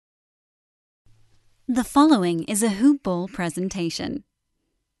The following is a Hoop Ball presentation.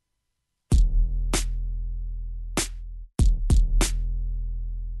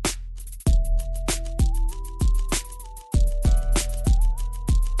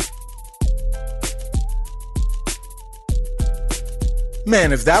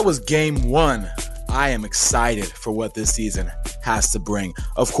 Man, if that was game one, I am excited for what this season has to bring.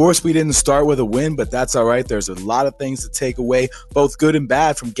 Of course, we didn't start with a win, but that's all right. There's a lot of things to take away, both good and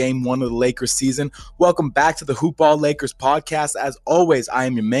bad, from game one of the Lakers season. Welcome back to the Hoop Ball Lakers podcast. As always, I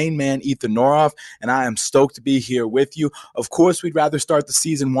am your main man, Ethan Norof, and I am stoked to be here with you. Of course, we'd rather start the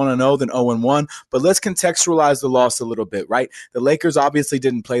season 1-0 than 0-1, but let's contextualize the loss a little bit, right? The Lakers obviously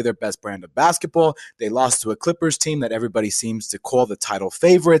didn't play their best brand of basketball. They lost to a Clippers team that everybody seems to call the title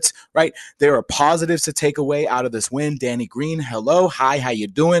favorites, right? There are positives to take away out of this win. Danny Green, hello, hi, how you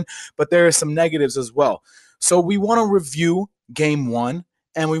doing? But there are some negatives as well. So we want to review game one,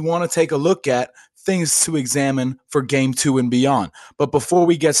 and we want to take a look at things to examine for game two and beyond. But before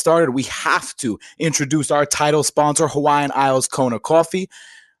we get started, we have to introduce our title sponsor, Hawaiian Isles Kona Coffee.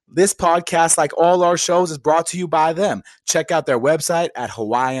 This podcast, like all our shows, is brought to you by them. Check out their website at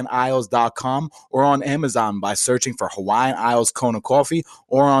hawaiianisles.com or on Amazon by searching for Hawaiian Isles Kona Coffee,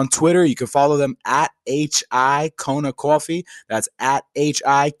 or on Twitter. You can follow them at HI Kona Coffee. That's at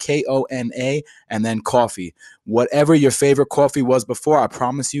HIKONA and then coffee. Whatever your favorite coffee was before, I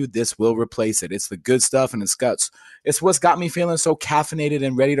promise you this will replace it. It's the good stuff, and it's what's got me feeling so caffeinated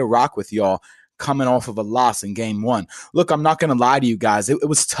and ready to rock with y'all coming off of a loss in game one. Look, I'm not going to lie to you guys. It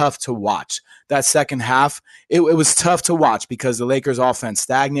was tough to watch. That second half, it was tough to watch because the Lakers offense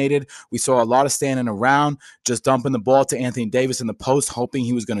stagnated. We saw a lot of standing around, just dumping the ball to Anthony Davis in the post, hoping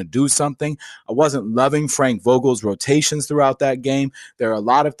he was going to do something. I wasn't loving Frank Vogel's rotations throughout that game. There are a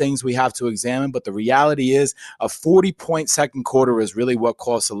lot of things we have to examine, but the reality is a 40-point second quarter is really what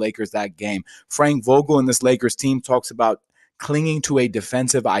cost the Lakers that game. Frank Vogel and this Lakers team talks about clinging to a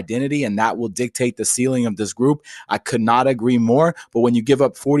defensive identity, and that will dictate the ceiling of this group. I could not agree more, but when you give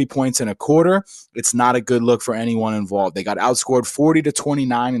up 40 points in a quarter, it's not a good look for anyone involved. They got outscored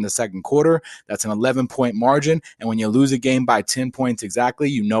 40-29 in the second quarter. That's an 11-point margin, and when you lose a game by 10 points exactly,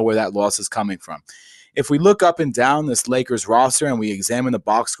 you know where that loss is coming from. If we look up and down this Lakers roster and we examine the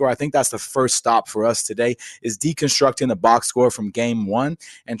box score, I think that's the first stop for us today, is deconstructing the box score from game one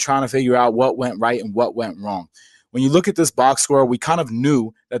and trying to figure out what went right and what went wrong. When you look at this box score, we kind of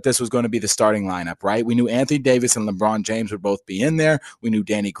knew that this was going to be the starting lineup, right? We knew Anthony Davis and LeBron James would both be in there. We knew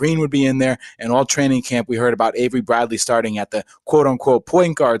Danny Green would be in there. And all training camp, we heard about Avery Bradley starting at the quote-unquote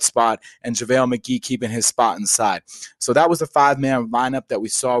point guard spot and JaVale McGee keeping his spot inside. So that was the five-man lineup that we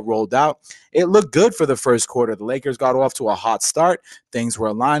saw rolled out. It looked good for the first quarter. The Lakers got off to a hot start. Things were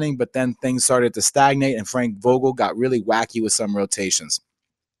aligning, but then things started to stagnate, and Frank Vogel got really wacky with some rotations.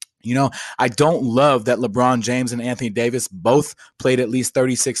 You know, I don't love that LeBron James and Anthony Davis both played at least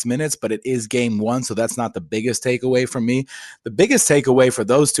 36 minutes, but it is game one, so that's not the biggest takeaway for me. The biggest takeaway for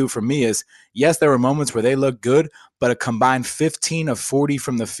those two for me is, yes, there were moments where they looked good, but a combined 15 of 40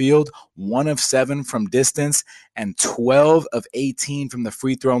 from the field, 1 of 7 from distance, and 12 of 18 from the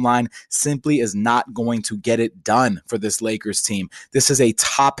free throw line simply is not going to get it done for this Lakers team. This is a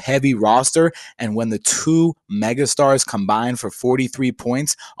top-heavy roster, and when the two megastars combine for 43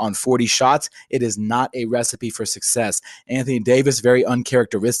 points on 40 shots, it is not a recipe for success. Anthony Davis very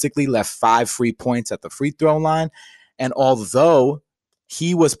uncharacteristically left 5 free points at the free throw line, and although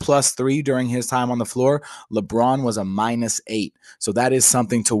he was +3 during his time on the floor, LeBron was a -8. So that is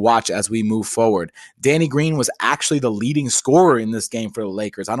something to watch as we move forward. Danny Green was actually the leading scorer in this game for the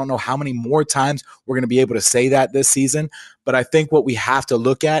Lakers. I don't know how many more times we're going to be able to say that this season, but I think what we have to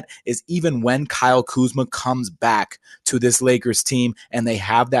look at is even when Kyle Kuzma comes back to this Lakers team and they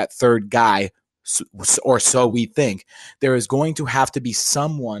have that third guy, or so we think, there is going to have to be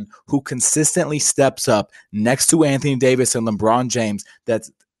someone who consistently steps up next to Anthony Davis and LeBron James that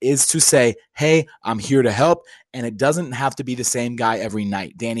is to say, hey, I'm here to help, and it doesn't have to be the same guy every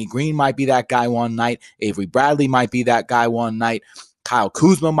night. Danny Green might be that guy one night. Avery Bradley might be that guy one night. Kyle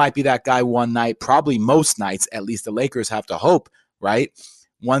Kuzma might be that guy one night. Probably most nights, at least the Lakers have to hope, right?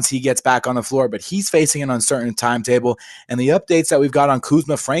 Once he gets back on the floor, but he's facing an uncertain timetable. And the updates that we've got on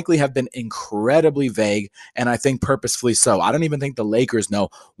Kuzma, frankly, have been incredibly vague, and I think purposefully so. I don't even think the Lakers know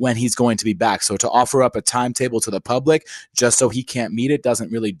when he's going to be back. So to offer up a timetable to the public just so he can't meet it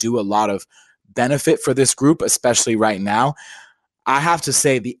doesn't really do a lot of benefit for this group, especially right now. I have to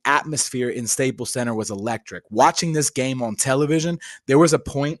say the atmosphere in Staples Center was electric. Watching this game on television, there was a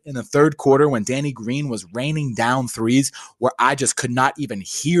point in the third quarter when Danny Green was raining down threes where I just could not even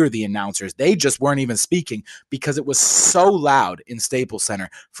hear the announcers. They just weren't even speaking because it was so loud in Staples Center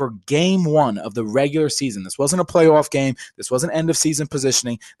for game one of the regular season. This wasn't a playoff game. This wasn't end of season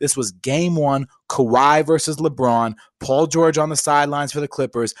positioning. This was game one, Kawhi versus LeBron, Paul George on the sidelines for the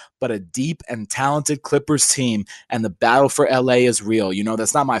Clippers, but a deep and talented Clippers team, and the battle for LA is real. You know,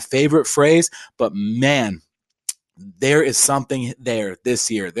 that's not my favorite phrase, but man, there is something there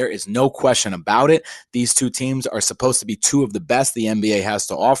this year. There is no question about it. These two teams are supposed to be two of the best the NBA has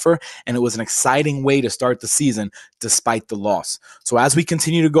to offer, and it was an exciting way to start the season despite the loss. So as we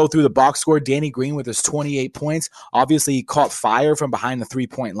continue to go through the box score, Danny Green with his 28 points. Obviously, he caught fire from behind the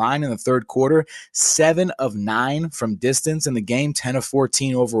three-point line in the third quarter. 7 of 9 from distance in the game, 10 of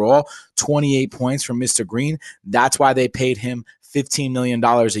 14 overall, 28 points from Mr. Green. That's why they paid him $15 million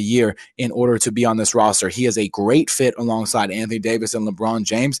a year in order to be on this roster. He is a great fit alongside Anthony Davis and LeBron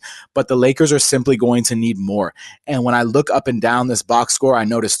James, but the Lakers are simply going to need more. And when I look up and down this box score, I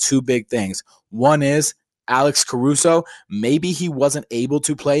notice two big things. One is Alex Caruso, maybe he wasn't able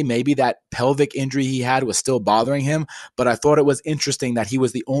to play. Maybe that pelvic injury he had was still bothering him. But I thought it was interesting that he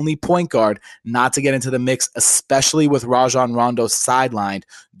was the only point guard not to get into the mix, especially with Rajon Rondo sidelined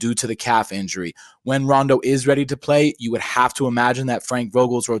due to the calf injury. When Rondo is ready to play, you would have to imagine that Frank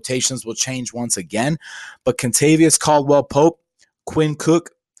Vogel's rotations will change once again. But Kentavious Caldwell-Pope, Quinn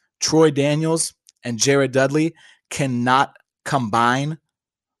Cook, Troy Daniels, and Jared Dudley cannot combine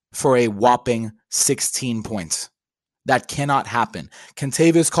for a whopping 16 points. That cannot happen.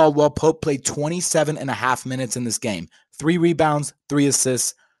 Kentavious Caldwell-Pope played 27 and a half minutes in this game. 3 rebounds, 3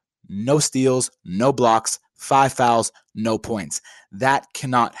 assists, no steals, no blocks, 5 fouls, no points. That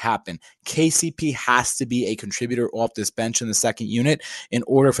cannot happen. KCP has to be a contributor off this bench in the second unit in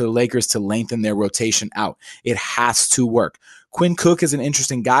order for the Lakers to lengthen their rotation out. It has to work. Quinn Cook is an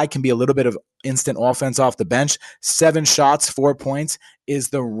interesting guy, can be a little bit of instant offense off the bench. 7 shots, 4 points is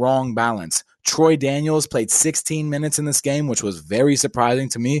the wrong balance. Troy Daniels played 16 minutes in this game, which was very surprising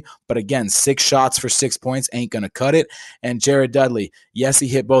to me. But again, 6 shots for 6 points ain't going to cut it. And Jared Dudley, yes, he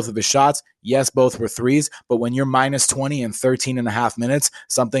hit both of his shots. Yes, both were threes. But when you're minus 20 in 13 and a half minutes,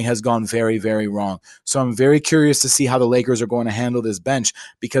 something has gone very, very wrong. So I'm very curious to see how the Lakers are going to handle this bench,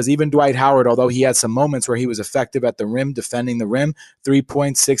 because even Dwight Howard, although he had some moments where he was effective at the rim, defending the rim, 3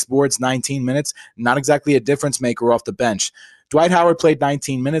 points, 6 boards, 19 minutes, not exactly a difference maker off the bench. Dwight Howard played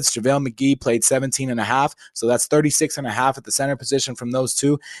 19 minutes. JaVale McGee played 17 and a half. So that's 36 and a half at the center position from those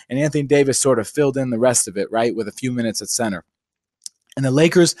two. And Anthony Davis sort of filled in the rest of it, right, with a few minutes at center. And the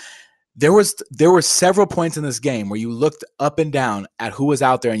Lakers, there were several points in this game where you looked up and down at who was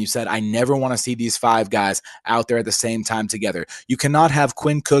out there and you said, I never want to see these 5 guys out there at the same time together. You cannot have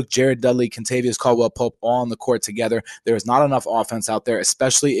Quinn Cook, Jared Dudley, Kentavious Caldwell-Pope all on the court together. There is not enough offense out there,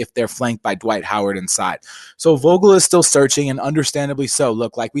 especially if they're flanked by Dwight Howard inside. So Vogel is still searching, and understandably so.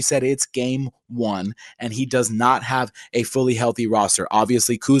 Look, like we said, it's game 1, and he does not have a fully healthy roster.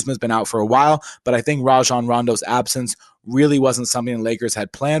 Obviously, Kuzma's been out for a while, but I think Rajon Rondo's absence really wasn't something the Lakers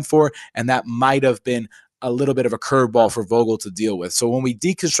had planned for, and that might have been a little bit of a curveball for Vogel to deal with. So when we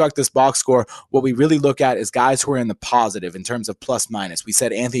deconstruct this box score, what we really look at is guys who are in the positive in terms of plus minus. We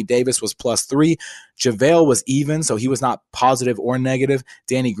said Anthony Davis was +3. JaVale was even, so he was not positive or negative.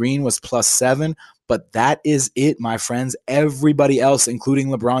 Danny Green was +7. But that is it, my friends. Everybody else, including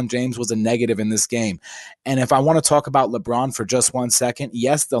LeBron James, was a negative in this game. And if I want to talk about LeBron for just 1 second,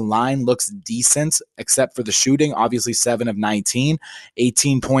 yes, the line looks decent, except for the shooting. Obviously, 7 of 19,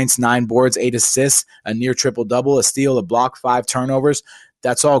 18 points, 9 boards, 8 assists, a near triple-double, a steal, a block, 5 turnovers.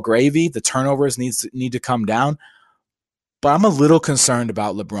 That's all gravy. The turnovers need to come down. But I'm a little concerned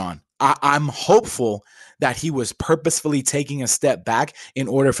about LeBron. I'm hopeful that he was purposefully taking a step back in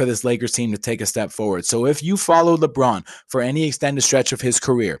order for this Lakers team to take a step forward. So if you follow LeBron for any extended stretch of his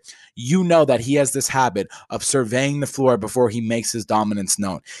career, you know that he has this habit of surveying the floor before he makes his dominance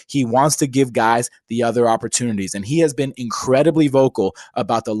known. He wants to give guys the other opportunities, and he has been incredibly vocal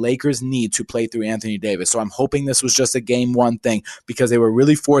about the Lakers' need to play through Anthony Davis. So I'm hoping this was just a game 1 thing, because they were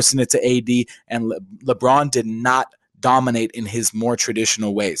really forcing it to AD, and LeBron did not dominate in his more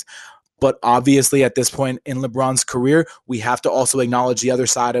traditional ways. But obviously, at this point in LeBron's career, we have to also acknowledge the other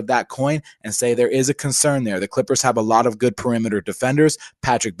side of that coin and say there is a concern there. The Clippers have a lot of good perimeter defenders.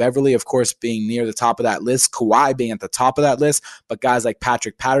 Patrick Beverley, of course, being near the top of that list. Kawhi being at the top of that list. But guys like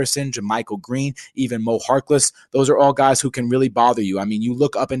Patrick Patterson, JaMychal Green, even Mo Harkless, those are all guys who can really bother you. I mean, you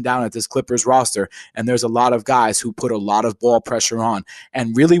look up and down at this Clippers roster, and there's a lot of guys who put a lot of ball pressure on.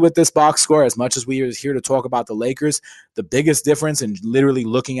 And really, with this box score, as much as we are here to talk about the Lakers, The biggest difference in literally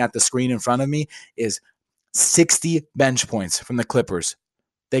looking at the screen in front of me is 60 bench points from the Clippers.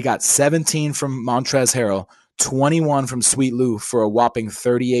 They got 17 from Montrezl Harrell, 21 from Sweet Lou for a whopping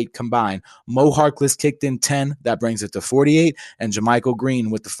 38 combined. Mo Harkless kicked in 10. That brings it to 48. And JaMychal Green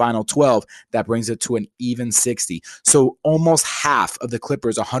with the final 12. That brings it to an even 60. So almost half of the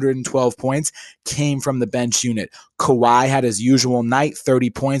Clippers' 112 points came from the bench unit. Kawhi had his usual night, 30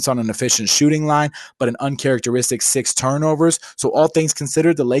 points on an efficient shooting line, but an uncharacteristic 6 turnovers. So all things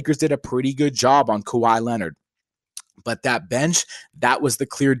considered, the Lakers did a pretty good job on Kawhi Leonard. But that bench, that was the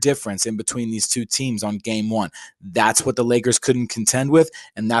clear difference in between these two teams on game one. That's what the Lakers couldn't contend with,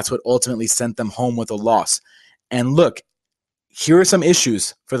 and that's what ultimately sent them home with a loss. And look, here are some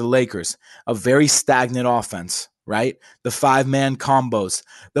issues for the Lakers. A very stagnant offense, right? The 5-man combos,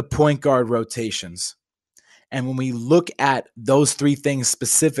 the point guard rotations. And when we look at those 3 things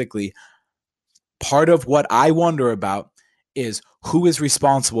specifically, part of what I wonder about is who is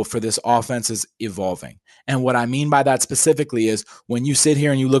responsible for this offense's evolving. And what I mean by that specifically is when you sit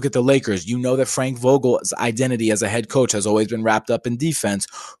here and you look at the Lakers, you know that Frank Vogel's identity as a head coach has always been wrapped up in defense.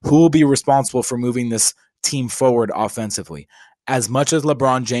 Who will be responsible for moving this team forward offensively? As much as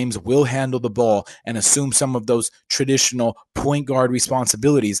LeBron James will handle the ball and assume some of those traditional point guard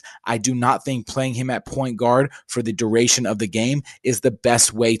responsibilities, I do not think playing him at point guard for the duration of the game is the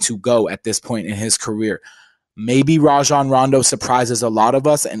best way to go at this point in his career. Maybe Rajon Rondo surprises a lot of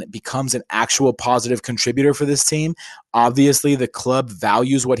us and it becomes an actual positive contributor for this team. Obviously, the club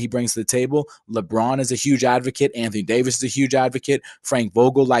values what he brings to the table. LeBron is a huge advocate. Anthony Davis is a huge advocate. Frank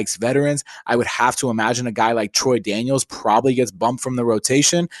Vogel likes veterans. I would have to imagine a guy like Troy Daniels probably gets bumped from the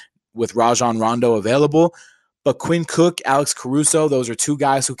rotation with Rajon Rondo available. But Quinn Cook, Alex Caruso, those are 2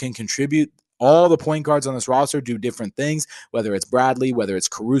 guys who can contribute. All the point guards on this roster do different things, whether it's Bradley, whether it's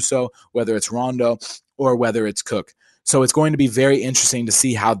Caruso, whether it's Rondo, or whether it's Cook. So it's going to be very interesting to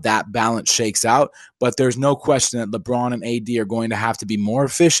see how that balance shakes out. But there's no question that LeBron and AD are going to have to be more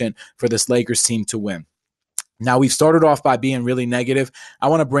efficient for this Lakers team to win. Now, we've started off by being really negative. I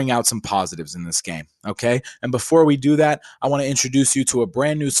want to bring out some positives in this game, okay? And before we do that, I want to introduce you to a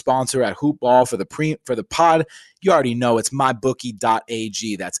brand new sponsor at Hoop Ball for the pod. You already know it's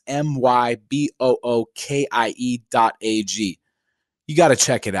mybookie.ag. That's mybookie.ag. You got to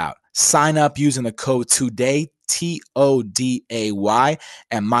check it out. Sign up using the code TODAY, TODAY,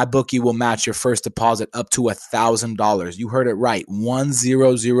 and MyBookie will match your first deposit up to $1,000. You heard it right, 1000,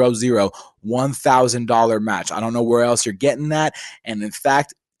 $1,000 match. I don't know where else you're getting that, and in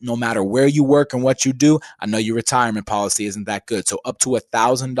fact, no matter where you work and what you do, I know your retirement policy isn't that good. So up to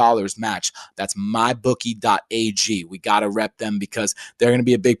 $1,000 match. That's mybookie.ag. We got to rep them because they're going to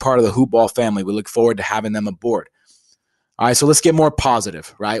be a big part of the Hoop Ball family. We look forward to having them aboard. All right, so let's get more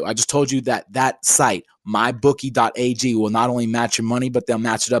positive, right? I just told you that site, mybookie.ag, will not only match your money, but they'll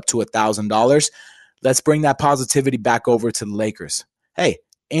match it up to $1,000. Let's bring that positivity back over to the Lakers. Hey,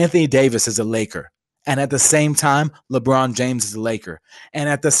 Anthony Davis is a Laker. And at the same time, LeBron James is a Laker. And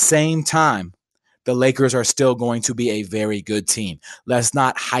at the same time, the Lakers are still going to be a very good team. Let's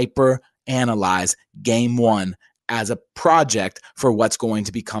not hyper analyze game one as a project for what's going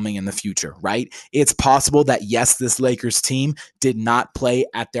to be coming in the future, right? It's possible that, yes, this Lakers team did not play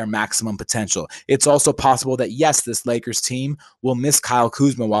at their maximum potential. It's also possible that, yes, this Lakers team will miss Kyle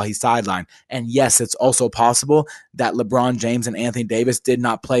Kuzma while he's sidelined. And yes, it's also possible that LeBron James and Anthony Davis did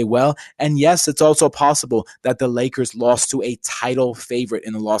not play well. And yes, it's also possible that the Lakers lost to a title favorite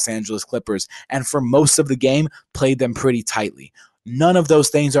in the Los Angeles Clippers, and for most of the game, played them pretty tightly. None of those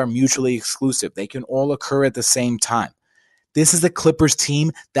things are mutually exclusive. They can all occur at the same time. This is a Clippers team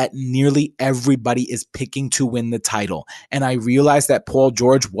that nearly everybody is picking to win the title. And I realize that Paul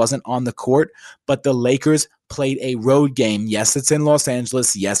George wasn't on the court, but the Lakers played a road game. Yes, it's in Los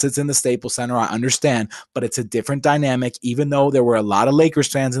Angeles. Yes, it's in the Staples Center. I understand, but it's a different dynamic. Even though there were a lot of Lakers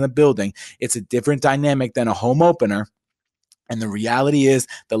fans in the building, it's a different dynamic than a home opener. And the reality is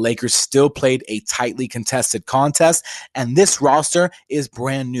the Lakers still played a tightly contested contest, and this roster is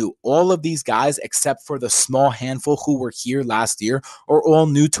brand new. All of these guys, except for the small handful who were here last year, are all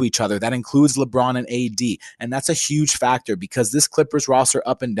new to each other. That includes LeBron and AD, and that's a huge factor because this Clippers roster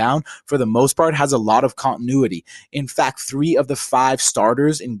up and down, for the most part, has a lot of continuity. In fact, 3 of the 5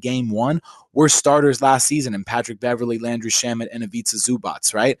 starters in Game 1 were starters last season in Patrick Beverley, Landry Shamet, and Ivica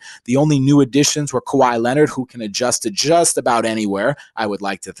Zubac, right? The only new additions were Kawhi Leonard, who can adjust to just about anywhere, I would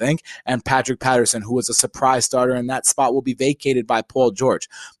like to think, and Patrick Patterson, who was a surprise starter, and that spot will be vacated by Paul George.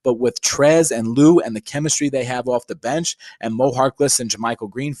 But with Trez and Lou and the chemistry they have off the bench, and Mo Harkless and JaMychal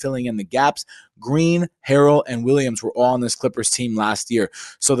Green filling in the gaps, Green, Harrell, and Williams were all on this Clippers team last year.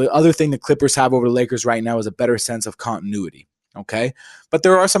 So the other thing the Clippers have over the Lakers right now is a better sense of continuity. Okay, but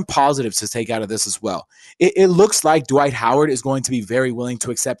there are some positives to take out of this as well. It looks like Dwight Howard is going to be very willing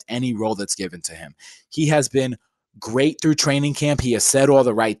to accept any role that's given to him. He has been great through training camp. He has said all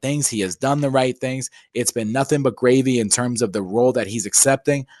the right things. He has done the right things. It's been nothing but gravy in terms of the role that he's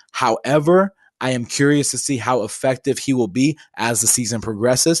accepting. However, I am curious to see how effective he will be as the season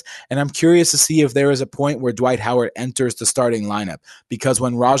progresses. And I'm curious to see if there is a point where Dwight Howard enters the starting lineup. Because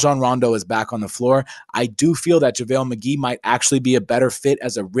when Rajon Rondo is back on the floor, I do feel that JaVale McGee might actually be a better fit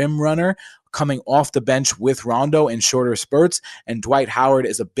as a rim runner coming off the bench with Rondo in shorter spurts. And Dwight Howard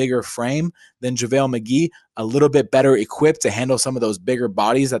is a bigger frame than JaVale McGee, a little bit better equipped to handle some of those bigger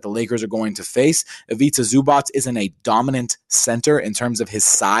bodies that the Lakers are going to face. Ivica Zubac isn't a dominant center in terms of his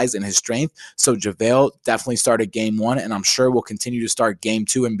size and his strength. So JaVale definitely started game one, and I'm sure will continue to start game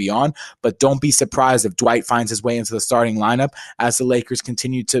two and beyond. But don't be surprised if Dwight finds his way into the starting lineup as the Lakers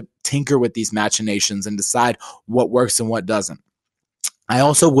continue to tinker with these machinations and decide what works and what doesn't. I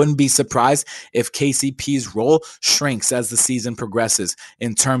also wouldn't be surprised if KCP's role shrinks as the season progresses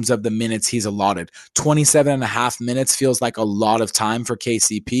in terms of the minutes he's allotted. 27 and a half minutes feels like a lot of time for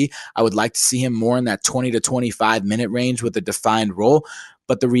KCP. I would like to see him more in that 20 to 25 minute range with a defined role.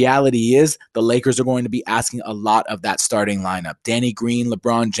 But the reality is the Lakers are going to be asking a lot of that starting lineup. Danny Green,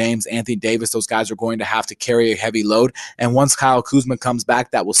 LeBron James, Anthony Davis, those guys are going to have to carry a heavy load. And once Kyle Kuzma comes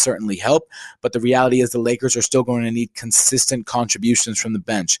back, that will certainly help. But the reality is the Lakers are still going to need consistent contributions from the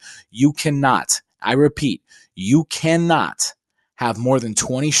bench. You cannot, I repeat, you cannot have more than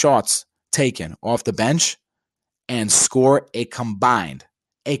 20 shots taken off the bench and score a combined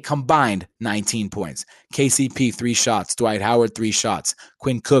 19 points. KCP, 3 shots. Dwight Howard, 3 shots.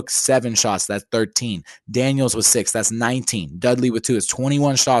 Quinn Cook, 7 shots. That's 13. Daniels with 6. That's 19. Dudley with 2. It's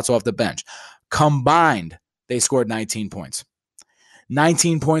 21 shots off the bench. Combined, they scored 19 points.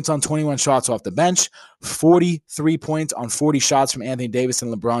 19 points on 21 shots off the bench, 43 points on 40 shots from Anthony Davis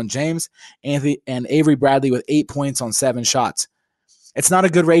and LeBron James, and Avery Bradley with 8 points on 7 shots. It's not a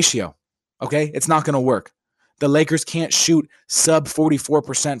good ratio, okay? It's not going to work. The Lakers can't shoot sub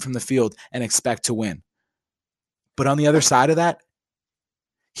 44% from the field and expect to win. But on the other side of that,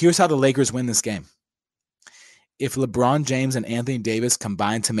 here's how the Lakers win this game. If LeBron James and Anthony Davis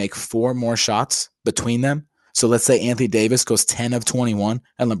combine to make 4 more shots between them, so let's say Anthony Davis goes 10 of 21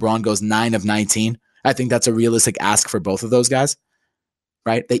 and LeBron goes 9 of 19, I think that's a realistic ask for both of those guys,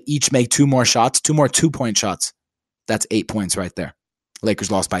 right? They each make 2 more shots, 2 more 2-point shots. That's 8 points right there.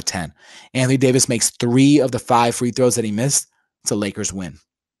 Lakers lost by 10. Anthony Davis makes 3 of the 5 free throws that he missed. It's a Lakers win.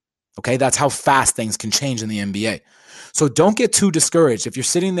 Okay, that's how fast things can change in the NBA. So don't get too discouraged. If you're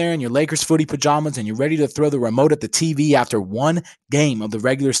sitting there in your Lakers footy pajamas and you're ready to throw the remote at the TV after one game of the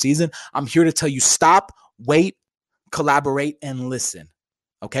regular season, I'm here to tell you stop, wait, collaborate, and listen.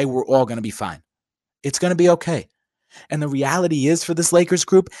 Okay, we're all going to be fine. It's going to be okay. And the reality is for this Lakers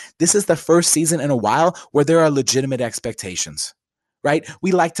group, this is the first season in a while where there are legitimate expectations. Right?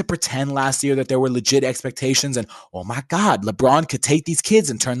 We like to pretend last year that there were legit expectations and, oh my God, LeBron could take these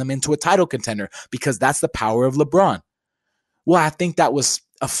kids and turn them into a title contender because that's the power of LeBron. Well, I think that was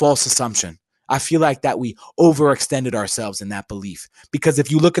a false assumption. I feel like that we overextended ourselves in that belief because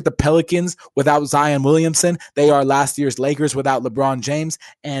if you look at the Pelicans without Zion Williamson, they are last year's Lakers without LeBron James.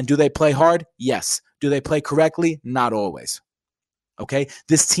 And do they play hard? Yes. Do they play correctly? Not always. Okay?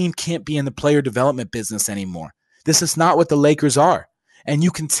 This team can't be in the player development business anymore. This is not what the Lakers are. And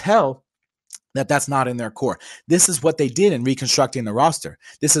you can tell that that's not in their core. This is what they did in reconstructing the roster.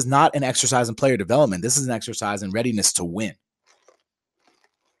 This is not an exercise in player development. This is an exercise in readiness to win.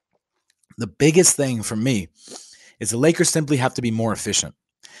 The biggest thing for me is the Lakers simply have to be more efficient.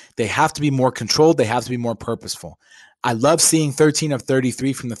 They have to be more controlled. They have to be more purposeful. I love seeing 13 of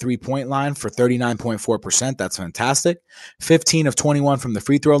 33 from the three-point line for 39.4%. That's fantastic. 15 of 21 from the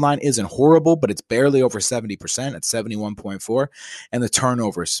free throw line isn't horrible, but it's barely over 70% at 71.4%. And the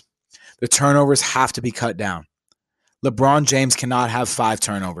turnovers. The turnovers have to be cut down. LeBron James cannot have 5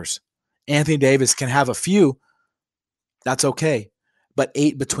 turnovers. Anthony Davis can have a few. That's okay. But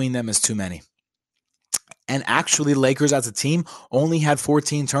 8 between them is too many. And actually, Lakers as a team only had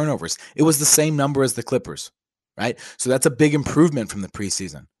 14 turnovers. It was the same number as the Clippers. Right? So that's a big improvement from the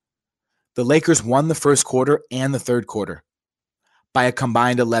preseason. The Lakers won the first quarter and the third quarter by a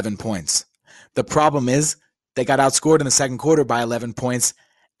combined 11 points. The problem is they got outscored in the second quarter by 11 points,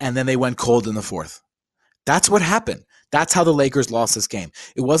 and then they went cold in the fourth. That's what happened. That's how the Lakers lost this game.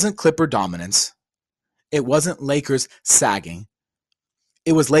 It wasn't Clipper dominance. It wasn't Lakers sagging.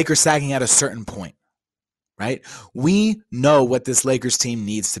 It was Lakers sagging at a certain point, right? We know what this Lakers team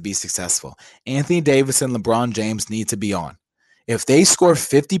needs to be successful. Anthony Davis and LeBron James need to be on. If they score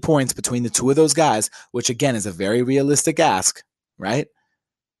 50 points between the two of those guys, which again is a very realistic ask, right?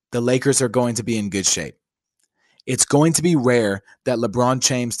 The Lakers are going to be in good shape. It's going to be rare that LeBron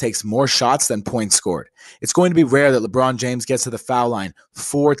James takes more shots than points scored. It's going to be rare that LeBron James gets to the foul line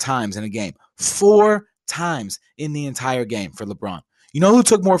 4 times in a game. 4 times in the entire game for LeBron. You know who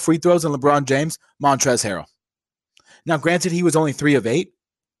took more free throws than LeBron James? Montrezl Harrell. Now, granted, he was only 3 of 8,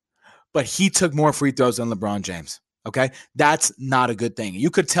 but he took more free throws than LeBron James. Okay? That's not a good thing. You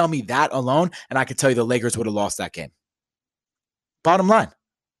could tell me that alone, and I could tell you the Lakers would have lost that game. Bottom line.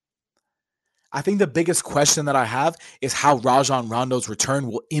 I think the biggest question that I have is how Rajon Rondo's return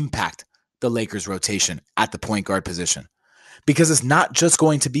will impact the Lakers' rotation at the point guard position. Because it's not just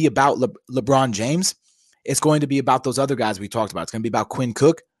going to be about LeBron James. It's going to be about those other guys we talked about. It's going to be about Quinn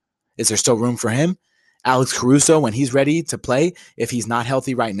Cook. Is there still room for him? Alex Caruso, when he's ready to play, if he's not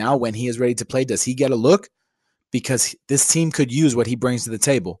healthy right now, when he is ready to play, does he get a look? Because this team could use what he brings to the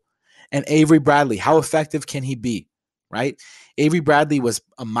table. And Avery Bradley, how effective can he be? Right? Avery Bradley was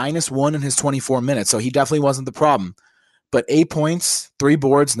a -1 in his 24 minutes, so he definitely wasn't the problem. But 8 points, 3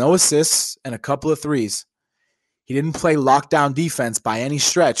 boards, no assists, and a couple of threes. He didn't play lockdown defense by any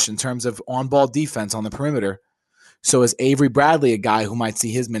stretch in terms of on-ball defense on the perimeter. So is Avery Bradley a guy who might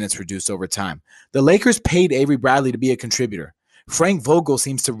see his minutes reduced over time? The Lakers paid Avery Bradley to be a contributor. Frank Vogel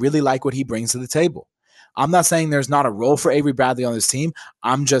seems to really like what he brings to the table. I'm not saying there's not a role for Avery Bradley on this team.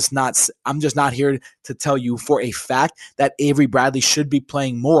 I'm just not here to tell you for a fact that Avery Bradley should be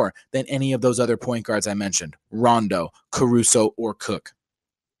playing more than any of those other point guards I mentioned, Rondo, Caruso, or Cook.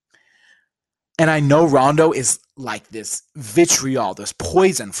 And I know Rondo is like this vitriol, this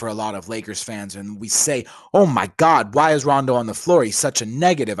poison for a lot of Lakers fans. And we say, oh my God, why is Rondo on the floor? He's such a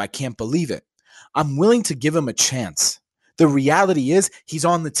negative. I can't believe it. I'm willing to give him a chance. The reality is he's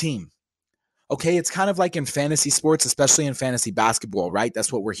on the team. Okay, it's kind of like in fantasy sports, especially in fantasy basketball, right?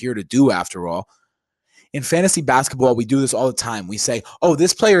 That's what we're here to do after all. In fantasy basketball, we do this all the time. We say, oh,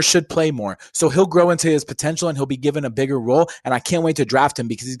 this player should play more. So he'll grow into his potential and he'll be given a bigger role. And I can't wait to draft him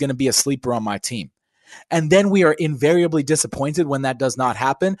because he's going to be a sleeper on my team. And then we are invariably disappointed when that does not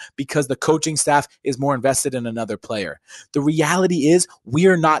happen because the coaching staff is more invested in another player. The reality is we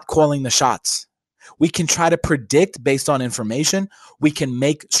are not calling the shots. We can try to predict based on information. We can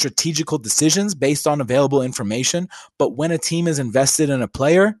make strategical decisions based on available information. But when a team is invested in a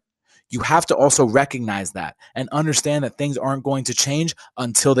player, you have to also recognize that and understand that things aren't going to change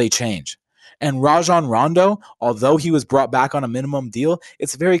until they change. And Rajon Rondo, although he was brought back on a minimum deal,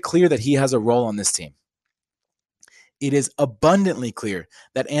 it's very clear that he has a role on this team. It is abundantly clear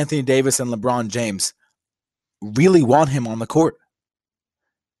that Anthony Davis and LeBron James really want him on the court.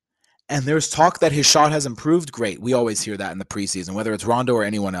 And there's talk that his shot has improved. Great. We always hear that in the preseason, whether it's Rondo or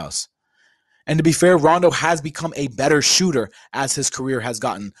anyone else. And to be fair, Rondo has become a better shooter as his career has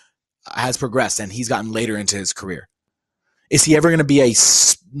progressed and he's gotten later into his career. Is he ever going to be a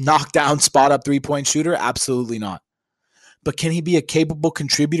knockdown, spot-up three-point shooter? Absolutely not. But can he be a capable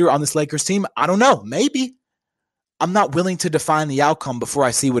contributor on this Lakers team? I don't know. Maybe. I'm not willing to define the outcome before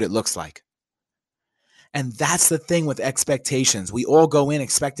I see what it looks like. And that's the thing with expectations. We all go in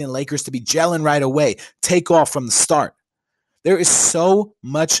expecting Lakers to be gelling right away, take off from the start. There is so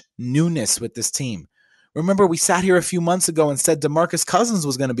much newness with this team. Remember, we sat here a few months ago and said DeMarcus Cousins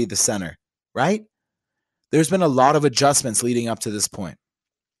was going to be the center, right? There's been a lot of adjustments leading up to this point.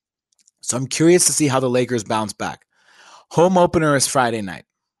 So I'm curious to see how the Lakers bounce back. Home opener is Friday night.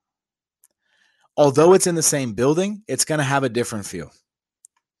 Although it's in the same building, it's going to have a different feel.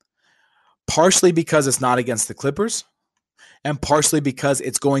 Partially because it's not against the Clippers, and partially because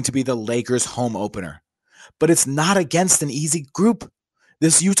it's going to be the Lakers' home opener. But it's not against an easy group.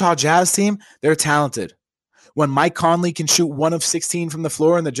 This Utah Jazz team, they're talented. When Mike Conley can shoot 1 of 16 from the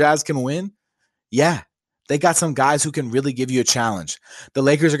floor and the Jazz can win, yeah, they got some guys who can really give you a challenge. The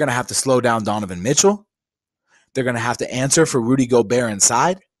Lakers are going to have to slow down Donovan Mitchell. They're going to have to answer for Rudy Gobert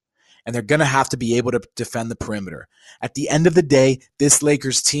inside. And they're going to have to be able to defend the perimeter. At the end of the day, this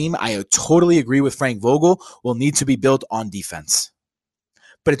Lakers team, I totally agree with Frank Vogel, will need to be built on defense.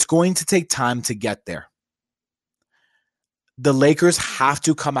 But it's going to take time to get there. The Lakers have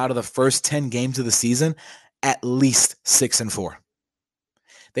to come out of the first 10 games of the season at least 6-4.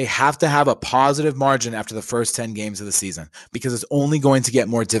 They have to have a positive margin after the first 10 games of the season because it's only going to get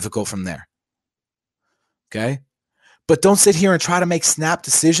more difficult from there. Okay? But don't sit here and try to make snap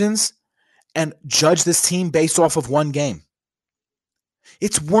decisions and judge this team based off of one game.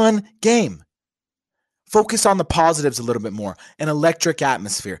 It's one game. Focus on the positives a little bit more. An electric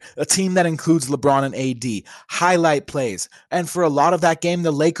atmosphere, a team that includes LeBron and AD, highlight plays. And for a lot of that game,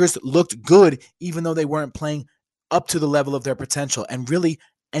 the Lakers looked good, even though they weren't playing up to the level of their potential and really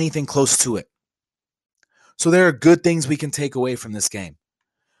anything close to it. So there are good things we can take away from this game.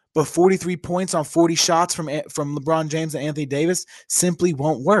 But 43 points on 40 shots from LeBron James and Anthony Davis simply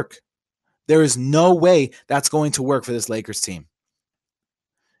won't work. There is no way that's going to work for this Lakers team.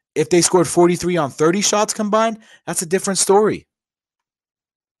 If they scored 43 on 30 shots combined, that's a different story.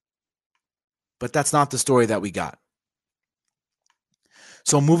 But that's not the story that we got.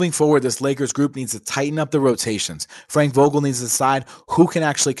 So moving forward, this Lakers group needs to tighten up the rotations. Frank Vogel needs to decide who can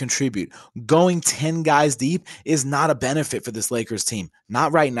actually contribute. Going 10 guys deep is not a benefit for this Lakers team.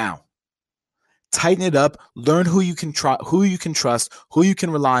 Not right now. Tighten it up, learn who you can trust, who you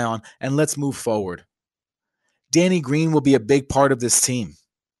can rely on, and let's move forward. Danny Green will be a big part of this team.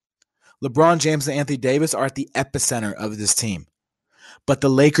 LeBron James and Anthony Davis are at the epicenter of this team. But the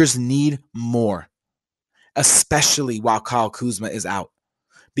Lakers need more, especially while Kyle Kuzma is out.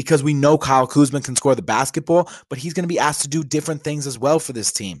 Because we know Kyle Kuzma can score the basketball, but he's going to be asked to do different things as well for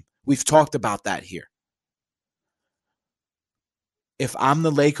this team. We've talked about that here. If I'm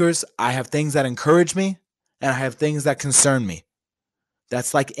the Lakers, I have things that encourage me, and I have things that concern me.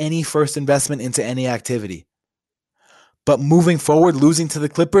 That's like any first investment into any activity. But moving forward, losing to the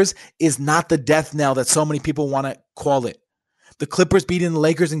Clippers is not the death knell that so many people want to call it. The Clippers beating the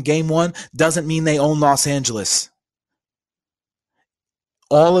Lakers in Game 1 doesn't mean they own Los Angeles.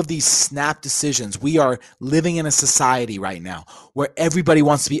 All of these snap decisions, we are living in a society right now where everybody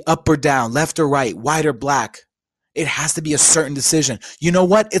wants to be up or down, left or right, white or black. It has to be a certain decision. You know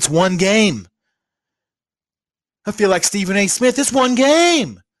what? It's one game. I feel like Stephen A. Smith. It's one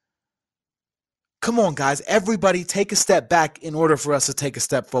game. Come on, guys. Everybody take a step back in order for us to take a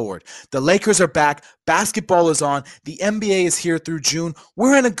step forward. The Lakers are back. Basketball is on. The NBA is here through June.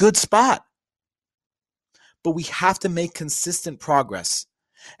 We're in a good spot. But we have to make consistent progress.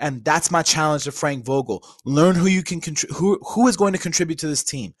 And that's my challenge to Frank Vogel. Learn who you can who is going to contribute to this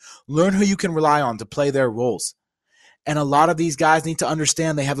team. Learn who you can rely on to play their roles. And a lot of these guys need to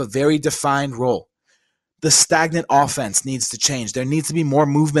understand they have a very defined role. The stagnant offense needs to change. There needs to be more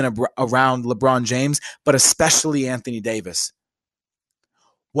movement around LeBron James, but especially Anthony Davis.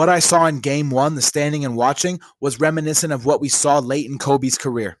 What I saw in Game 1, the standing and watching, was reminiscent of what we saw late in Kobe's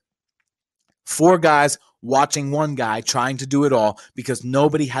career. 4 guys watching one guy trying to do it all because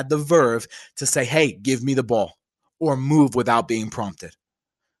nobody had the verve to say, hey, give me the ball, or move without being prompted.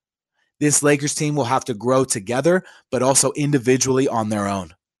 This Lakers team will have to grow together, but also individually on their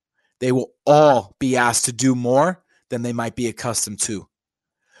own. They will all be asked to do more than they might be accustomed to.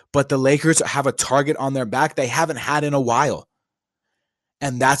 But the Lakers have a target on their back they haven't had in a while.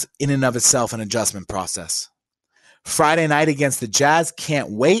 And that's in and of itself an adjustment process. Friday night against the Jazz,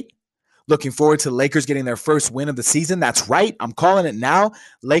 can't wait. Looking forward to the Lakers getting their first win of the season. That's right. I'm calling it now.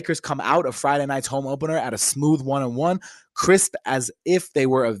 Lakers come out of Friday night's home opener at a smooth 1-1, crisp as if they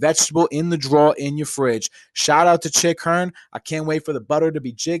were a vegetable in the drawer in your fridge. Shout out to Chick Hearn. I can't wait for the butter to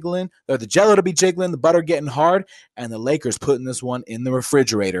be jiggling, or the jello to be jiggling, the butter getting hard, and the Lakers putting this one in the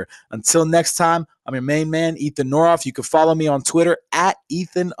refrigerator. Until next time, I'm your main man, Ethan Norof. You can follow me on Twitter at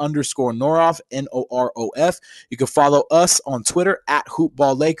Ethan_Norof, Norof. You can follow us on Twitter at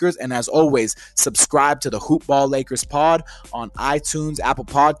HoopBallLakers. And as always, subscribe to the Hoopball Lakers pod on iTunes, Apple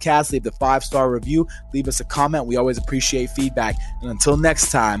Podcasts. Leave the 5-star review. Leave us a comment. We always appreciate feedback. And until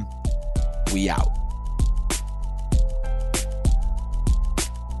next time, we out.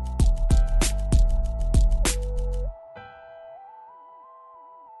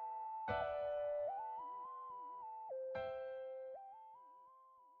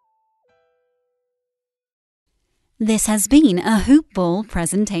 This has been a Hoop Ball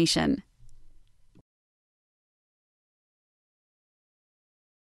presentation.